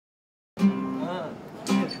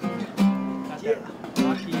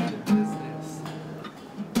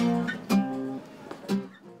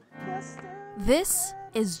This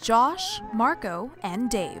is Josh, Marco, and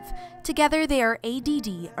Dave. Together they are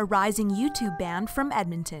A.D.D, a rising YouTube band from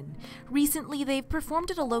Edmonton. Recently they've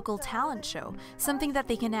performed at a local talent show, something that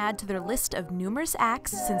they can add to their list of numerous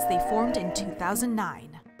acts since they formed in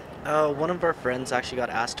 2009. One of our friends actually got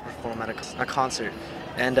asked to perform at a concert,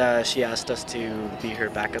 and she asked us to be her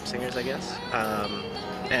backup singers, I guess.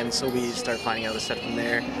 And so we started planning out a set from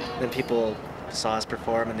there. Then people saw us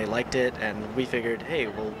perform and they liked it, and we figured, hey,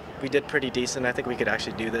 well, we did pretty decent. I think we could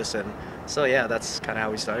actually do this, and so yeah, that's kind of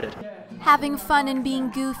how we started. Having fun and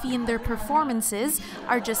being goofy in their performances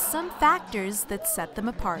are just some factors that set them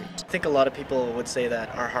apart. I think a lot of people would say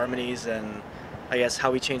that our harmonies and I guess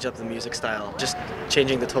how we change up the music style, just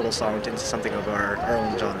changing the total song into something of our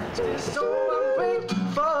own genre.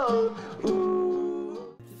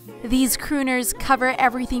 These crooners cover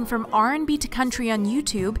everything from R&B to country on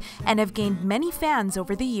YouTube and have gained many fans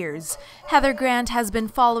over the years. Heather Grant has been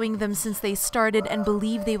following them since they started and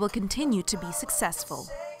believe they will continue to be successful.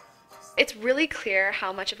 It's really clear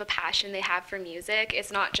how much of a passion they have for music.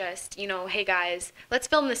 It's not just, hey guys, let's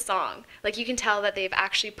film this song. Like, you can tell that they've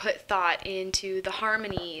actually put thought into the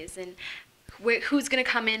harmonies and who's going to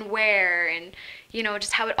come in where, and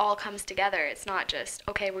just how it all comes together. It's not just,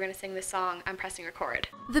 okay, we're going to sing this song, I'm pressing record.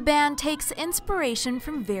 The band takes inspiration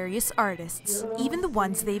from various artists, even the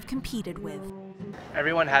ones they've competed with.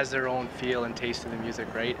 Everyone has their own feel and taste in the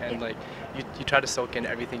music, right? And you try to soak in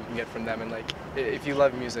everything you can get from them, and if you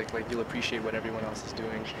love music, you'll appreciate what everyone else is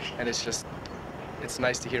doing, and it's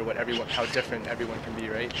nice to hear how different everyone can be,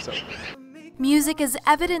 right? So music is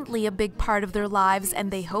evidently a big part of their lives,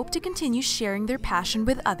 and they hope to continue sharing their passion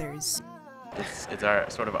with others. It's our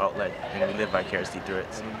sort of outlet, and we live vicariously through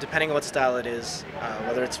it. Depending on what style it is,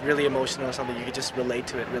 whether it's really emotional or something, you could just relate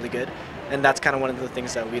to it really good. And that's kind of one of the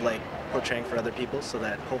things that we like portraying for other people, so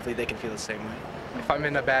that hopefully they can feel the same way. If I'm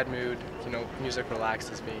in a bad mood, music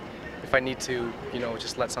relaxes me. If I need to,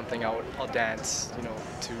 just let something out, I'll dance,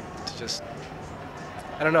 to just,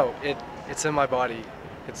 I don't know, it's in my body.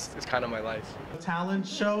 It's kind of my life. Talent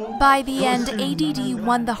show. By the end, A.D.D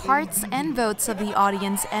won the hearts and votes of the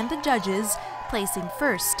audience and the judges, placing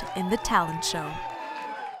first in the talent show.